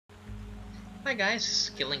Hi guys,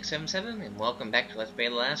 Skilling77 and welcome back to Let's Play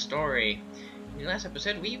The Last Story. In the last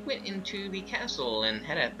episode, we went into the castle and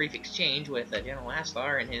had a brief exchange with General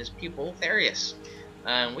Aslar and his pupil, Therius.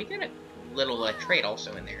 We did a little trade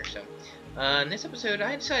also in there, so... in this episode,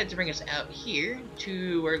 I decided to bring us out here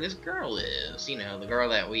to where this girl is. You know, the girl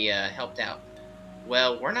that we helped out.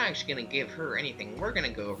 Well, we're not actually going to give her anything. We're going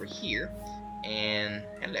to go over here and...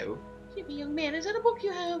 Hello. Excuse me, young man, is that a book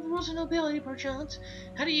you have, Rules of Nobility, perchance?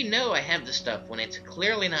 How do you know I have the stuff when it's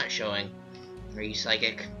clearly not showing? Are you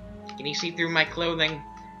psychic? Can you see through my clothing?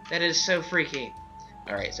 That is so freaky.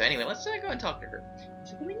 Alright, so anyway, let's go and talk to her.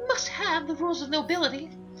 We must have the Rules of Nobility.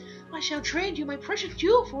 I shall trade you my precious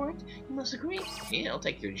jewel for it. You must agree. Yeah, I'll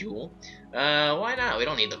take your jewel. Why not? We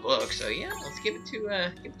don't need the book, so yeah, let's give it to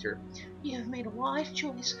her. You have made a wise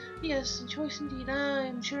choice. Yes, a choice indeed. I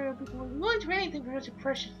am sure people will be willing to do anything for such a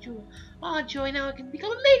precious jewel. Ah, joy, now I can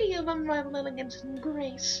become a lady of unrivaled elegance and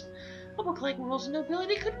grace. A book like Rules of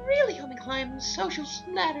Nobility could really help me climb the social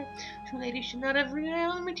ladder. Two ladies should not have rely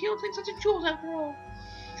on material things such as jewels, after all.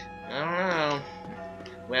 I don't know.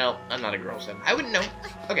 Well, I'm not a girl, so I wouldn't know.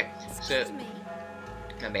 Okay, so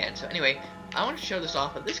not bad. So anyway, I want to show this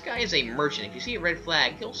off. But this guy is a merchant. If you see a red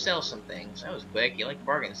flag, he'll sell some things. That was quick. You like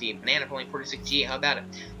bargains? See a banana for only 46G. How about it?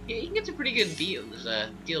 Yeah, you can get some pretty good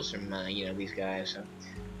deals from you know, these guys.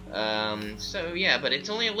 So yeah, but it's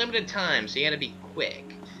only a limited time, so you got to be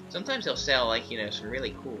quick. Sometimes they'll sell like, you know, some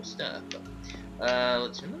really cool stuff. But,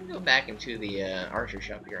 let me go back into the archer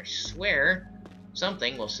shop here. I swear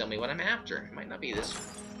something will sell me what I'm after. It might not be this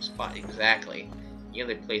spot exactly. The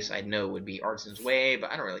other place I know would be Artisan's Way,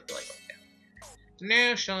 but I don't really feel like going down.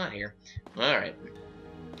 No, still not here. Alright.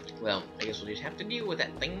 Well, I guess we'll just have to deal with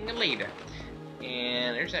that thing later.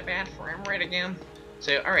 And there's that bad frame rate again.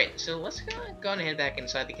 So, alright, so let's go and head back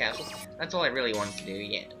inside the castle. That's all I really wanted to do.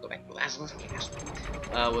 Yeah, go back to the castle.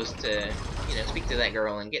 Was to, you know, speak to that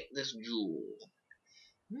girl and get this jewel.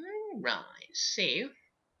 Alright, so...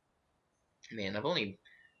 Man, I've only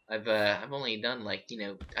done, like, you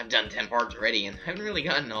know, I've done 10 parts already, and I haven't really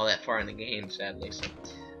gotten all that far in the game, sadly, so...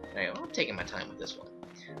 Alright, well, I'm taking my time with this one.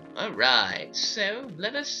 Alright, so,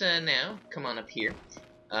 let us, now, come on up here.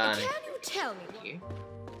 Can you tell me here.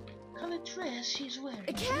 Colored dress she's wearing.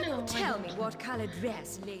 Can you tell me what colored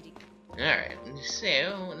dress, lady? Alright,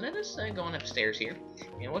 so, let us, go on upstairs here,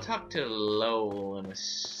 and we'll talk to Lowell in a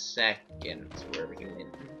second, wherever he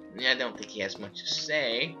went. I don't think he has much to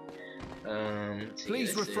say.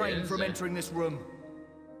 Please refrain from entering this room.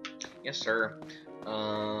 Yes, sir.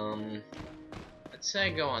 Let's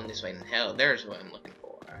go on this way. Hell, there's what I'm looking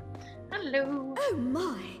for. Hello. Oh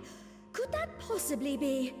my! Could that possibly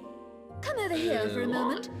be? Come over here for a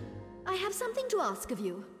moment. I have something to ask of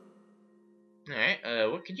you.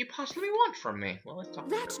 Alright, what could you possibly want from me? Well, let's talk.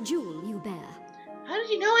 That jewel you bear. How did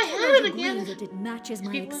you know I had it again? That it matches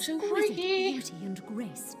my exquisite beauty and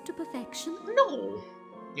grace to perfection? No.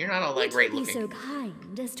 You're not all that great looking. Would you be so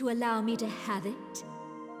kind as to allow me to have it?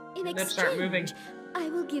 In start moving. exchange, I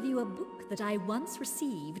will give you a book that I once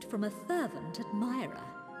received from a fervent admirer.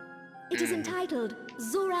 It is entitled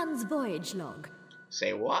Zoran's Voyage Log.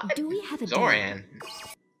 Say what? Do we have a Zoran?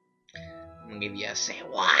 I'm gonna give you a say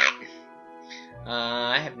what?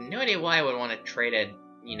 I have no idea why I would want to trade a,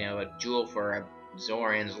 you know, a jewel for a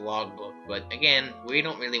Zoran's logbook, but again, we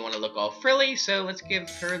don't really want to look all frilly, so let's give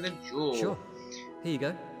her the jewel. Sure. Here you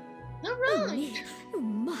go. Alright. Oh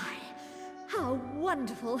my, how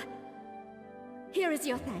wonderful. Here is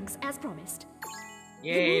your thanks, as promised.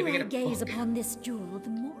 Yay, the we more get a I gaze book. upon this jewel,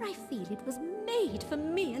 the more I feel it was made for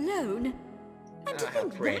me alone. And to how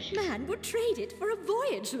think that precious. man would trade it for a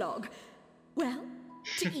voyage log. Well,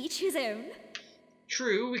 to each his own.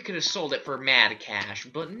 True, we could have sold it for mad cash,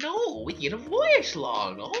 but no, we get a voyage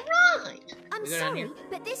log. Alright. I'm sorry,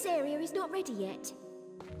 but this area is not ready yet.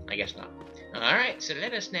 I guess not. Alright, so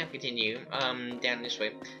let us now continue down this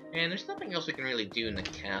way. And there's nothing else we can really do in the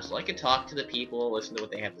castle. I could talk to the people, listen to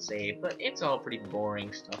what they have to say, but it's all pretty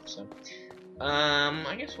boring stuff, so...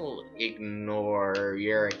 I guess we'll ignore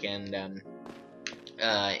Yurik and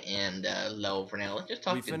Lo for now. Let's just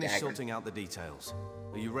talk We've to finished Dagger. sorting out the details.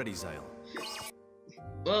 Are you ready, Zale?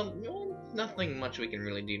 Well, no, nothing much we can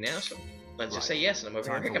really do now, so let's just say yes, and I'm over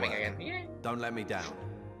Time here for coming work. again. Yeah. Don't let me down.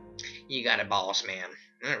 You got a boss, man.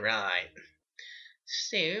 Alright.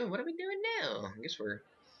 So, what are we doing now? I guess we're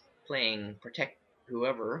playing Protect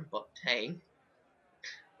Whoever, but hey.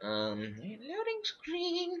 Loading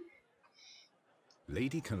screen.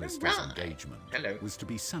 Lady Callista's Right. engagement Hello. was to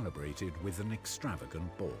be celebrated with an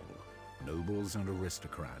extravagant ball. Nobles and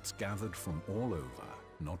aristocrats gathered from all over,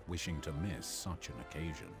 not wishing to miss such an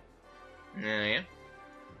occasion. Yeah.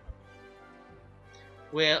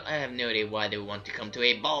 Well, I have no idea why they want to come to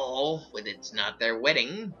a ball when it's not their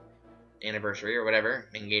wedding anniversary or whatever,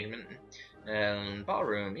 engagement.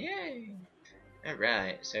 Ballroom, yay!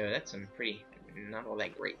 Alright, so that's some pretty, not all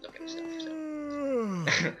that great looking stuff.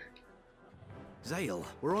 So. Zale,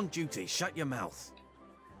 we're on duty. Shut your mouth.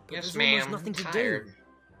 But yes, there's ma'am. almost nothing to do.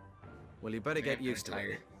 Well, you better get used to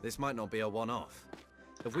it. This might not be a one-off.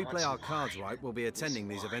 If we play our cards right, we'll be attending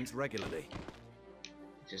these events regularly.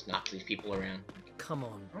 Just knock these people around. Come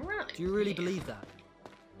on. Alright. Do you really believe that?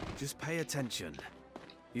 Just pay attention.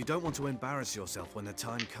 You don't want to embarrass yourself when the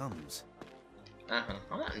time comes. Uh-huh.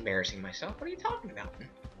 I'm not embarrassing myself. What are you talking about?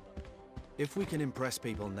 If we can impress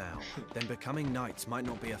people now, then becoming knights might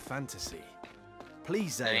not be a fantasy.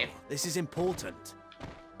 Please, Zale, this is important.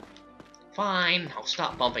 Fine, I'll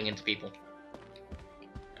stop bumping into people.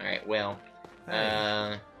 Alright, well,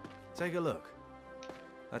 hey, take a look.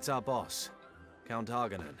 That's our boss, Count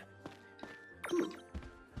Arganan.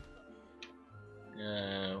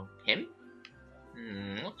 Him?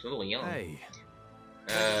 Looks a little young. Hey.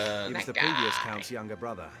 He was the guy. previous Count's younger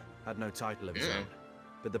brother. Had no title of his own.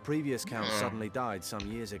 But the previous Count suddenly died some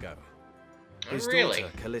years ago. His daughter,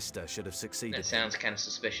 Callista, should have succeeded. That sounds kind of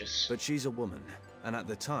suspicious. But she's a woman, and at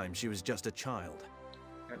the time she was just a child.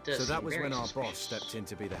 So that was when our boss stepped in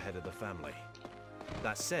to be the head of the family.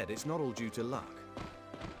 That said, it's not all due to luck.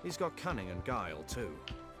 He's got cunning and guile too.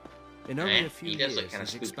 In only a few years,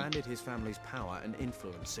 he's expanded his family's power and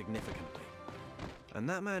influence significantly. And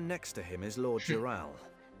that man next to him is Lord Jural,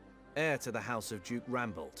 heir to the house of Duke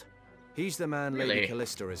Rambolt. He's the man Lady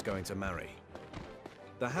Callista is going to marry.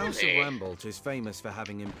 The House of Rambolt is famous for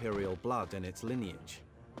having imperial blood in its lineage,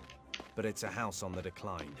 but it's a house on the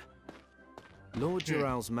decline. Lord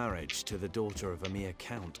Jural's marriage to the daughter of a mere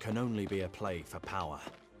count can only be a play for power.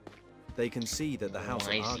 They can see that the House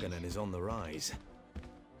of Arganan is on the rise.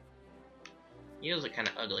 He does look kind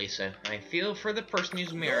of ugly, so I feel for the person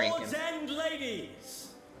who's marrying him. Lords and ladies,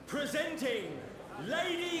 presenting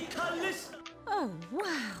Lady Callista. Oh,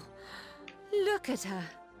 wow. Look at her.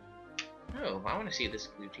 Oh, I want to see this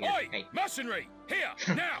dude here. Oi, hey. mercenary!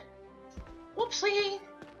 Here, now! Whoopsie!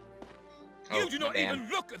 Oh, you do not even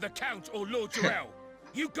look at the Count or Lord Jural.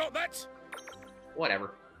 You got that?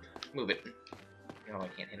 Whatever. Move it. Oh, I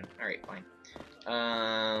can't hit him. Alright, fine.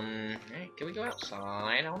 Alright, can we go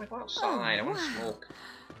outside? I want to go outside. I want to smoke.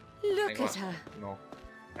 Look at her. No.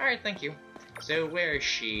 Alright, thank you. So, where is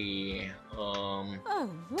she? Oh, wow.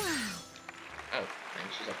 Oh, maybe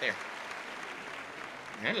she's up there.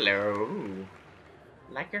 Hello.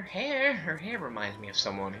 Like her hair. Her hair reminds me of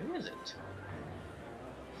someone. Who is it?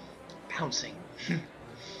 Bouncing.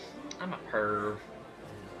 I'm a perv.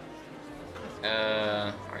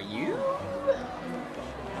 Are you?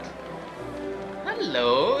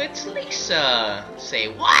 Hello, it's Lisa. Say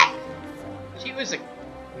what? She was a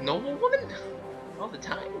noble woman all the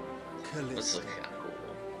time. This looks kind of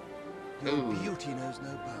cool. Your beauty knows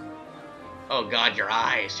no bounds. Oh God, your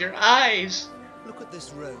eyes, your eyes. Look at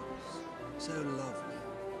this rose, so lovely.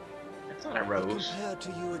 That's not a rose. Compared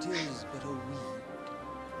to you, it is but a weed.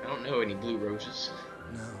 I don't know any blue roses.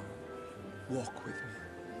 No, walk with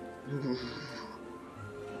me.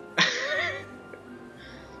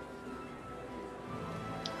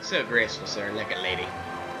 So graceful, sir. Look at lady.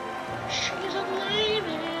 She's a lady.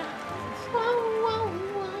 Whoa, whoa,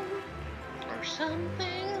 whoa. Or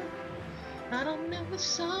something. I don't know the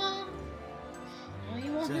song. Oh,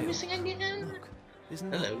 you won't hear me sing again? Look,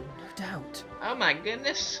 isn't Hello. No doubt. Oh my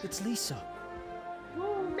goodness. It's Lisa.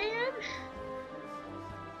 Oh man.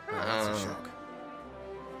 that's a shock.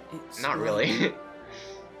 It's Not really.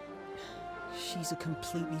 She's a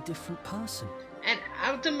completely different person. And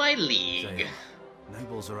out of my league. Zale,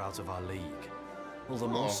 nobles are out of our league. All the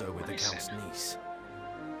more so with the Count's niece.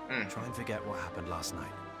 Try and forget what happened last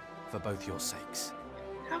night, for both your sakes.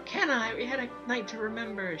 How can I? We had a night to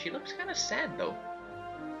remember. She looks kind of sad, though.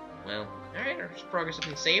 Well, alright, our progress has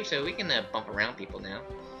been saved, so we can bump around people now.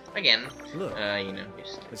 Again, Look, you know,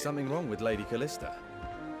 just... there's something wrong with Lady Callista.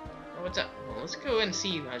 Oh, what's up? Well, let's go and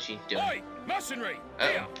see how she's doing. Oi, mercenary!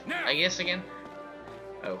 Here, now! I guess again?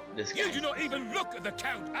 Oh, this guy. You do not even look at the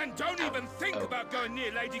Count, and don't even think about going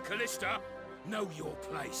near Lady Callista. Know your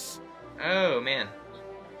place. Oh, man.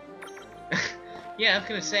 Yeah, I was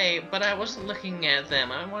gonna say, but I wasn't looking at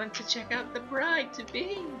them. I wanted to check out the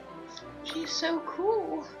bride-to-be. She's so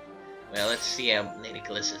cool. Well, let's see how Lady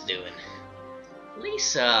Callista's doing.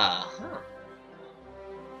 Lisa! Huh.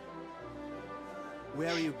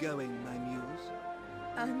 Where are you going, my muse?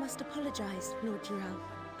 I must apologize, Lord Jural.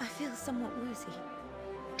 I feel somewhat woozy.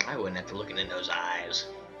 I wouldn't have to look in those eyes.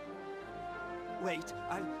 Wait,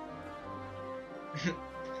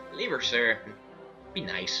 Leave her, sir. Be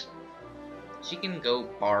nice. She can go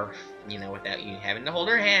barf, you know, without you having to hold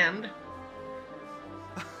her hand.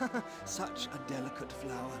 Such a delicate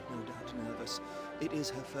flower, no doubt nervous. It is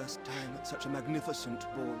her first time at such a magnificent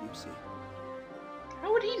ball, you see.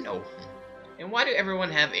 How would he know? And why do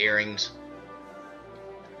everyone have earrings?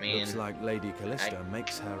 I mean, looks like Lady Callista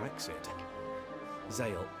makes her exit.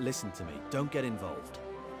 Zale, listen to me. Don't get involved.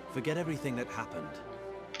 Forget everything that happened.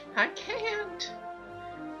 I can't.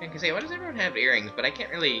 I can say, why does everyone have earrings? But I can't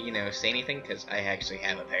really, you know, say anything because I actually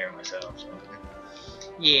have a pair myself. So.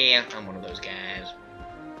 Yeah, I'm one of those guys.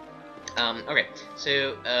 Okay,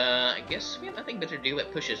 so, I guess we have nothing better to do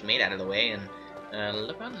but push his mate out of the way and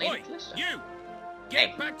look on Lady Callista. You!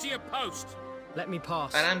 Get back to your post! Let me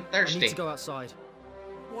pass. But I'm thirsty. I need to go outside.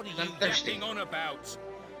 What are you yapping on about?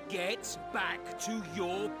 Get back to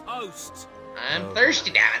your post! I'm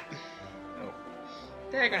thirsty, damn it! Oh.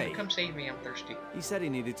 Dagon, come save me, I'm thirsty. He said he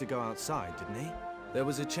needed to go outside, didn't he? There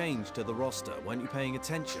was a change to the roster. Weren't you paying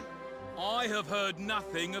attention? I have heard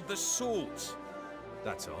nothing of the sort.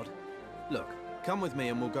 That's odd. Look, come with me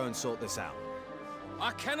and we'll go and sort this out.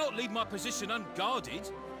 I cannot leave my position unguarded.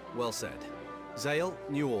 Well said. Zale,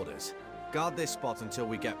 new orders. Guard this spot until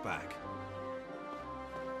we get back.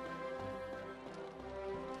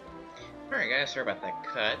 Alright guys, sorry about that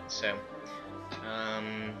cut, so...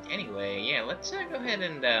 anyway, yeah, let's go ahead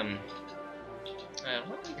and, why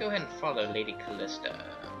don't we go ahead and follow Lady Callista,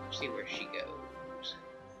 see where she goes.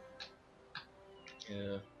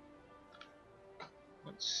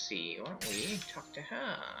 Let's see, why don't we talk to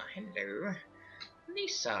her? Hello.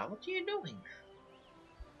 Lisa, what are you doing?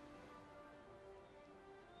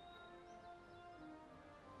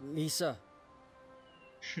 Lisa.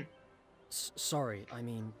 Sorry, I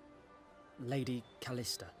mean... Lady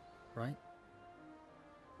Callista, right?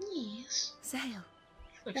 Yes. Zale,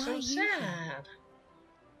 Looks why so are you sad. here?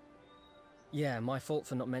 Yeah, my fault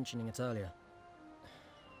for not mentioning it earlier.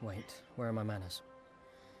 Wait, where are my manners?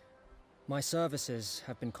 My services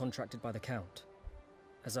have been contracted by the Count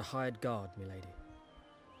as a hired guard, milady.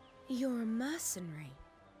 You're a mercenary.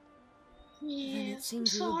 Yes, Then it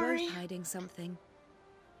seems we were both hiding something.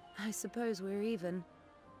 I suppose we're even.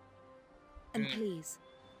 And please,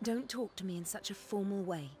 don't talk to me in such a formal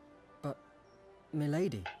way. But,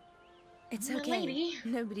 milady... It's okay. Milady.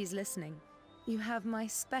 Nobody's listening. You have my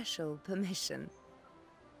special permission.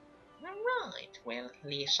 Alright, well,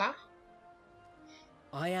 Lisa.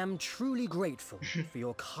 I am truly grateful for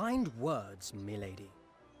your kind words, milady.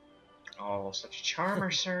 Oh, such a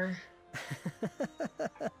charmer, sir.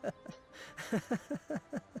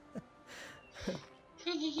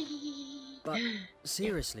 But,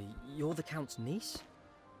 seriously, you're the Count's niece?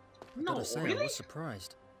 I've No, gotta say, really? I was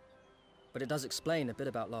surprised. But it does explain a bit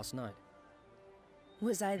about last night.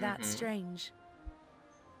 Was I that strange?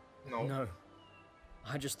 No. No.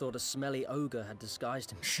 I just thought a smelly ogre had disguised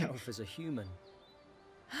himself as a human.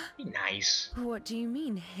 Be nice. What do you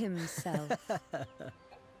mean, himself?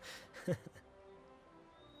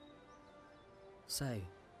 Say,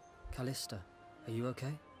 Callista, are you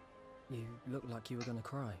okay? You look like you were gonna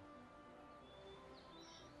cry.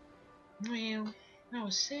 Well, I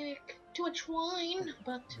was sick. Too much wine,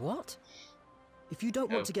 but... What? If you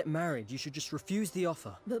don't want to get married, you should just refuse the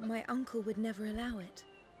offer. But my uncle would never allow it.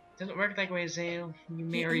 Doesn't work that way, Zale. You He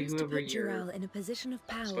marry aims to whoever put you're Dural in a position of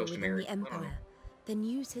power supposed to within marry. the I don't know. Empire, then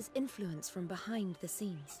use his influence from behind the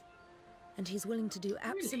scenes. And he's willing to do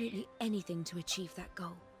absolutely anything to achieve that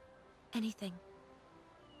goal. Anything.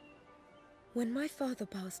 When my father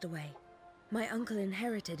passed away, my uncle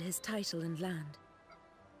inherited his title and land.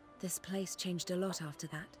 This place changed a lot after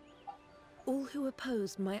that. All who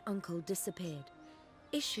opposed my uncle disappeared.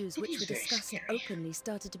 Issues which were discussed openly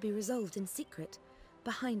started to be resolved in secret,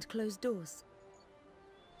 behind closed doors.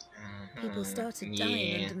 People started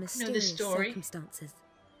dying under mysterious circumstances.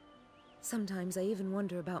 Sometimes I even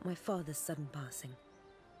wonder about my father's sudden passing.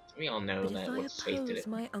 We all know But that. if I What's fate did oppose it.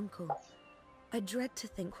 my uncle, I dread to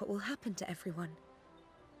think what will happen to everyone.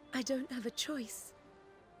 I don't have a choice.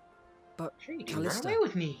 But, Sure you do. Callista, Run away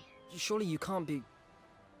with me. surely you can't be...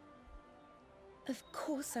 Of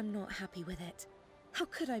course I'm not happy with it. How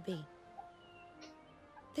could I be?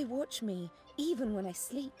 They watch me, even when I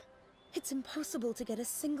sleep. It's impossible to get a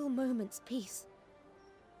single moment's peace.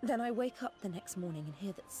 Then I wake up the next morning and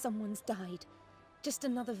hear that someone's died. Just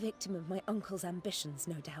another victim of my uncle's ambitions,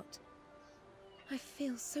 no doubt. I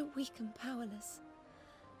feel so weak and powerless.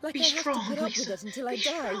 Like Be I have strong, to put up Lisa. with it until I Be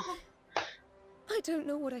die. strong. I don't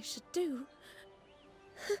know what I should do.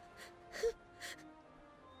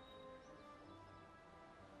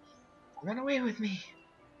 Run away with me.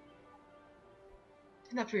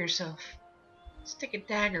 Stand up for yourself. Stick a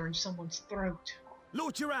dagger in someone's throat.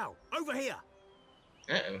 Lord Jirau, over here!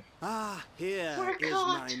 Uh-oh. Ah, here We're is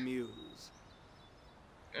caught. my muse.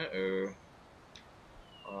 Uh-oh.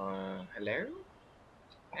 Hello?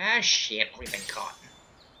 Ah, shit, we've been caught.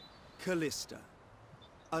 Callista.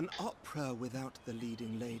 An opera without the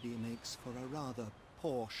leading lady makes for a rather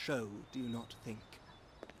poor show, do you not think?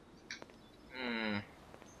 Hmm.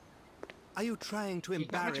 Are you trying to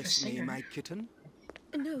embarrass me, my kitten?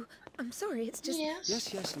 No, I'm sorry, it's just...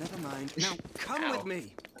 Yes, never mind. Now, come with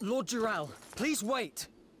me. Lord Jirau, please wait.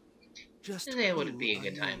 Just Today would be a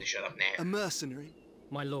good time to shut up now. A mercenary?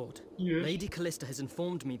 My lord, Yes? Lady Callista has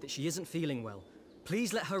informed me that she isn't feeling well.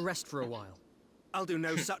 Please let her rest for a while. I'll do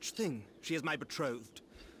no such thing. She is my betrothed.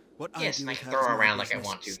 What Yes, I do I with can her throw is her my around like I business.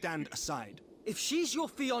 want to. Stand aside. If she's your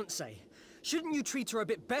fiancée, shouldn't you treat her a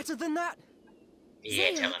bit better than that? Yeah,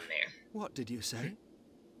 Zaya. tell him there. What did you say?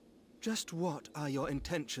 Just what are your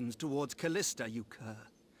intentions towards Callista, you cur?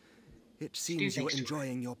 It seems you're things to her.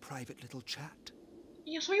 enjoying your private little chat.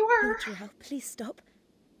 Yes, we were. Lord Jirau, please stop.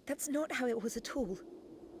 That's not how it was at all.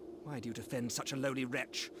 Why do you defend such a lowly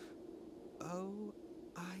wretch? Oh,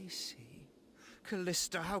 I see.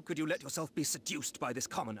 Callista, how could you let yourself be seduced by this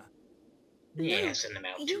commoner? Yeah, send them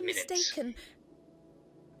out 2 You're minutes. mistaken.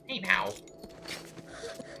 Hey, now.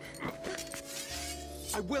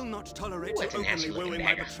 I will not tolerate Ooh, you that's a nasty openly looking wooing my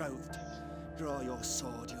dagger. betrothed. Draw your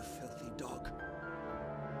sword, you filthy dog.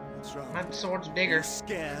 What's wrong? My sword's Are bigger. you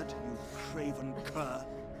scared, you craven cur?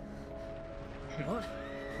 What?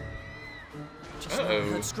 Just now I Uh-oh.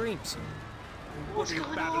 heard screams. What are you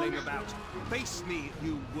babbling about? Face me,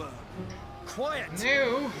 you worm. Quiet!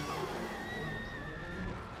 No.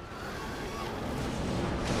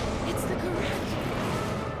 It's the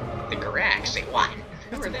Garak. The Garak, say what?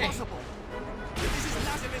 Who It's are they? impossible. This is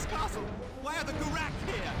Lazarus Castle. Why are the Garak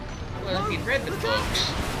here? Well, if you'd read the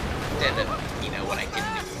books, instead of, you know, what I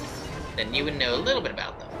didn't do, then you would know a little bit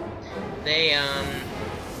about them. They,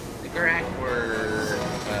 the Garak were,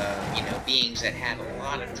 you know, beings that had a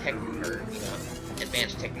lot of tech, or, you know,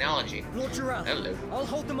 advanced technology. Lord Jirau, Hello. I'll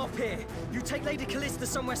hold them up here. You take Lady Callista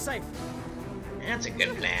somewhere safe. That's a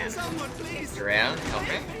good plan. Someone, please. Drow, help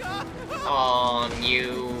me. me up. Oh,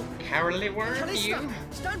 you cowardly worm, Callista, you.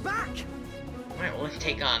 stand back! Alright, well, let's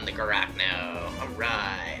take on the Garak now.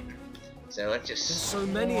 Alright. So let's just There's so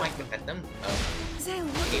many of swipe at them. Oh, Zale,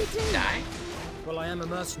 what are you you doing? die? Well, I am a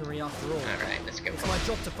mercenary after all. Alright, let's go. It's my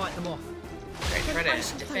job to fight them off. Alright, try I to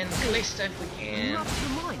should defend fight too. Callista if we Are you can. out of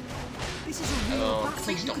your mind? This is a real Oh, battle.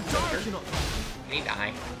 please You don't could kill die her. if you're not. Can he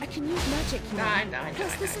die? I can use magic now. Die,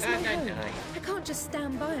 Plus, this is my home. die. I can't just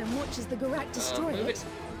stand by and watch as the Garak destroy Move it. it.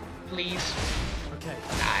 Please. Okay,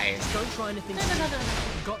 Die. just don't try anything. No.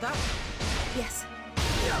 You got that? Yes.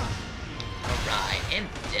 Alright, and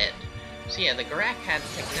dead. So yeah, the Garak had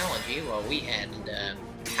technology while we had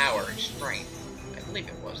power and strength. I believe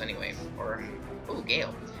it was, anyway. Or, oh,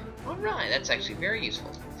 Gale. Alright, that's actually very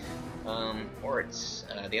useful. Or it's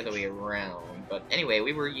the other way around. But anyway,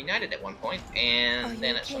 we were united at one point, and Are you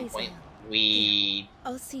then at some okay, point Zale? we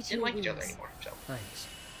I'll see to didn't your like each other wounds. anymore. So, Thanks.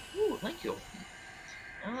 ooh, thank you.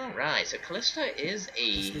 Alright, so Callista is a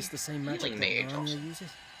Is this the same magic healing that mage Narnia also. uses?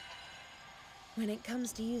 When it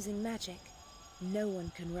comes to using magic, no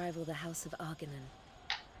one can rival the House of Arganan.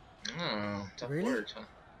 Oh, tough Really? words, huh?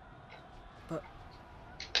 But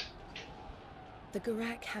The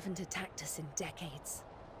Garak haven't attacked us in decades.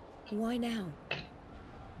 Why now?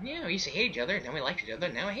 Yeah, we used to hate each other, then we liked each other,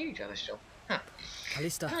 now we hate each other still. Huh.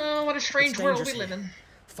 Callista, Oh, what a strange it's world we dangerous live here. in.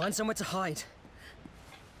 Find somewhere to hide.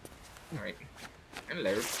 Alright.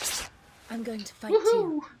 Hello. I'm going to fight too.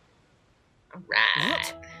 Woohoo!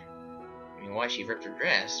 Alright. What? I mean, why she ripped her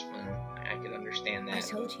dress, well, I could understand that. I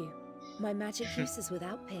told you, my magic use is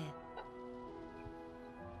without peer.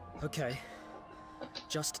 Okay.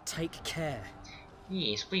 Just take care.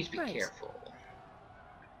 Yes, please be Right. careful.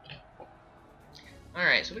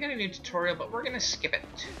 Alright, so we got a new tutorial, but we're gonna skip it.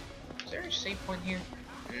 Is there a save point here?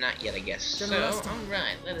 Not yet, I guess. General So, Aston.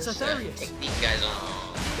 alright, let us Sartharius. take these guys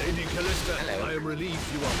on. Lady Callista, Hello. I am relieved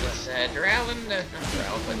you are well. It's Drow and, not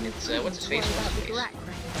Drow, but it's, what's his face? What about What's the his face? Garak,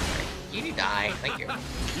 right? You need to die, thank you.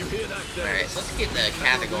 You hear that, Dave? Alright, so let's get the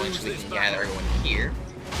gather going so we can gather everyone here.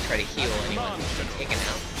 Try to heal anyone who's been taken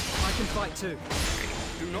out. I can fight too.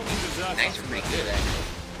 Do not desert Nice are pretty good, actually.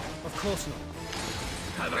 Of course not.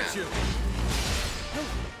 How about you?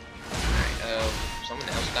 Alright, someone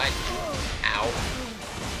else died. Ow.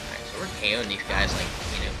 Alright, so we're KOing these guys like,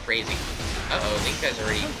 you know, crazy. Uh-oh, these guys are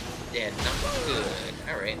already dead. Not good.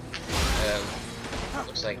 Alright.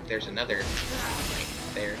 Looks like there's another right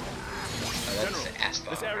there. Oh, that's Astar.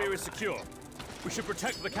 This area is secure. We should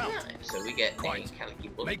protect the Count. Alright, so we get Quite. a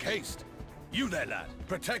Kaliki bullet. Make haste. You there, lad.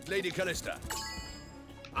 Protect Lady Callista.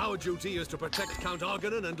 Our duty is to protect Count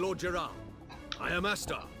Arganan and Lord Gerard. I am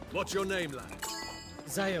Astar. What's your name, lad?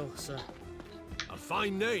 Zale, sir. A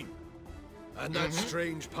fine name. And that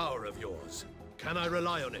strange power of yours. Can I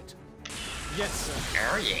rely on it? Yes, sir.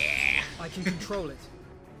 Oh, yeah. I can control it.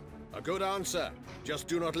 A good answer. Just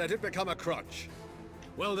do not let it become a crutch.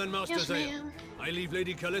 Well then, Master Zale. I leave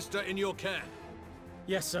Lady Callista in your care.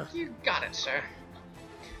 Yes, sir. You got it, sir.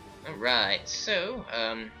 Alright, so,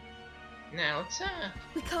 now let's,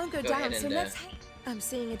 we can't go down, so let's head. I'm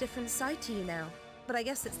seeing a different side to you now, but I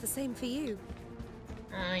guess it's the same for you.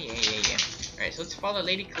 Yeah. Alright, so let's follow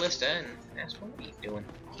Lady Callista and ask what are you doing?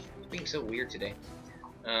 It's being so weird today.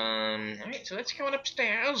 Alright, so let's go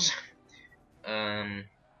upstairs. And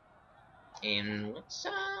let's,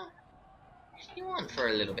 stay on for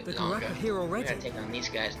a little bit longer. Here already. We gotta take on these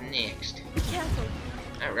guys next. Be careful.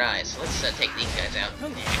 Alright, so let's take these guys out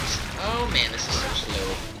next. Oh man, this is so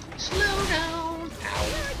slow. Slow down! Ow.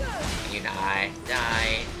 You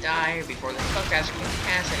die before the spellcaster can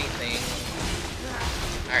cast anything.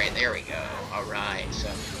 Alright, there we go. Alright, so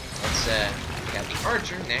let's take out the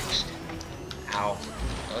archer next. Ow.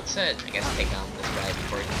 So let's I guess take on this guy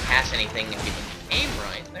before he can cast anything if he can aim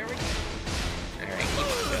right. There we go. Alright, keep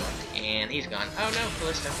on going. And he's gone. Oh no,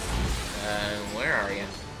 Callista. Where are you?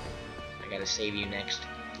 I gotta save you next.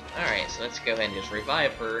 Alright, so let's go ahead and just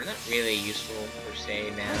revive her. Not really useful per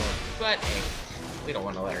se now, but hey, we don't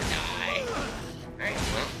want to let her die. Alright,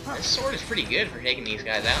 well, this sword is pretty good for taking these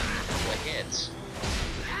guys out in a couple of hits.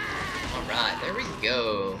 Alright, there we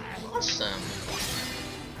go. Awesome.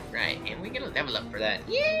 Alright, and we get a level up for that.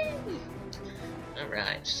 Yay!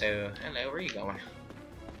 Alright, so, hello, where are you going?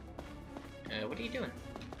 What are you doing?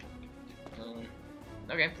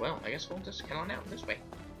 Okay, well, I guess we'll just head on out this way.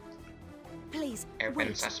 Please,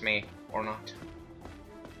 Open sesame, or not.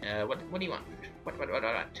 What do you want? What?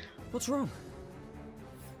 What's wrong?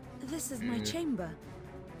 This is my chamber.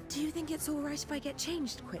 Do you think it's alright if I get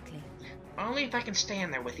changed quickly? Only if I can stay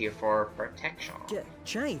in there with you for protection. Get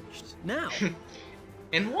changed? Now?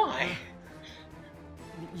 And why?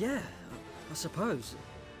 Yeah, I suppose.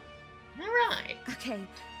 Alright. Okay,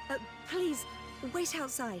 please, wait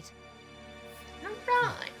outside.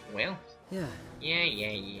 Alright, well. Yeah.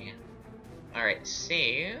 Yeah. Alright, so,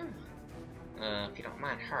 if you don't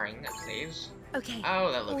mind hurrying up, please. Okay.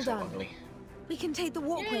 Oh, that looks so ugly. We can take the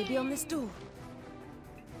walkway beyond this door.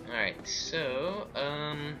 Alright, so,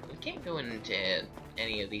 we can't go into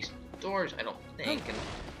any of these doors, I don't think, and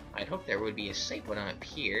I'd hope there would be a safe one up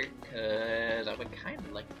here, because I would kind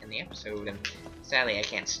of like it in the episode, and sadly I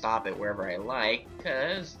can't stop it wherever I like,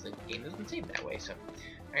 because the game doesn't save that way, so.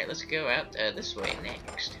 Alright, let's go out this way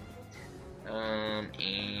next.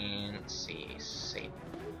 And let's see, save.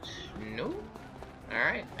 No?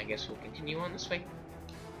 Alright, I guess we'll continue on this way.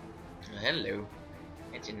 Hello.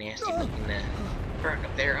 It's a nasty looking burn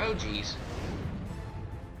up there. Oh jeez.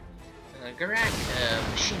 Garak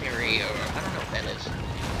machinery, or I don't know what that is.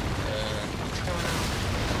 What's going on?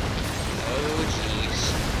 Oh jeez.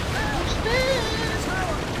 What's this?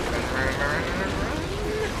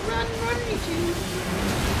 Run, you two.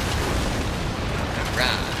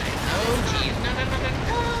 Alright. Oh jeez, no.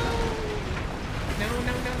 No.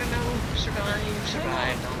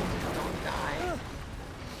 Survive. Don't die.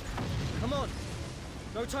 Come on.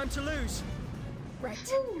 No time to lose.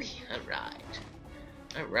 Right.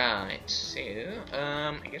 Alright, so,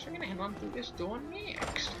 I guess we're gonna head on through this door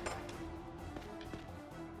next.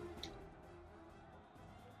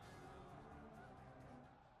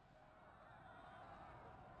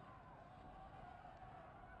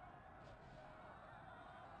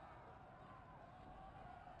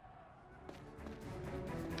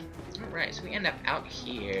 Alright, so we end up out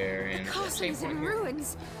here, and the castle is in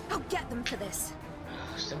ruins. I'll get them for this.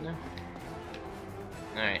 Still no.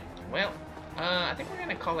 Alright, well, I think we're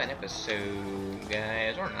gonna call that episode,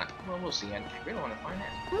 guys, or not. Well, we'll see. I really want to find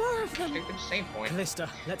that. More of them. Stupid save point. Callista,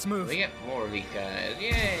 let's move. We get more of these guys.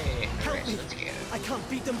 Yay! Alright, so let's get I can't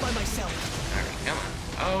beat them by myself. Alright, come on.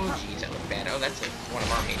 Oh, jeez, that looked bad. Oh, that's one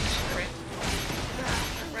of our mates. Alright.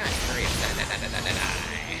 Alright, hurry up.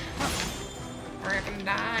 Die. Hurry up and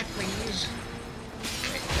die, please.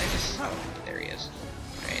 Wait, did I just... Oh, there he is.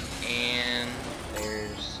 Alright, and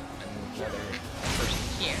there's another person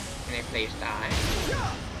here. Can they please die?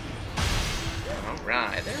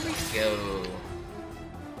 Alright, there we go.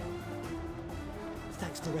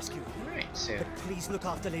 Thanks for rescuing me. Alright, so... But please look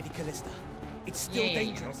after Lady Callista. It's still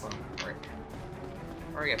dangerous. No problem.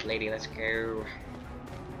 Hurry up, lady, let's go.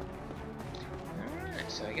 Alright,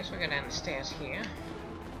 so I guess we'll go down the stairs here.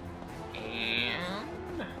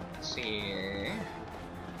 And... let's see...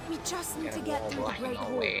 We just need to get through the Great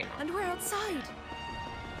Hall, and we're outside.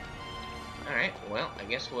 Alright, well, I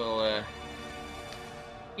guess we'll,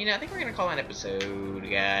 you know, I think we're gonna call it an episode,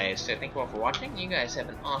 guys. So thank you all for watching. You guys have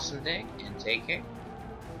an awesome day, and take care.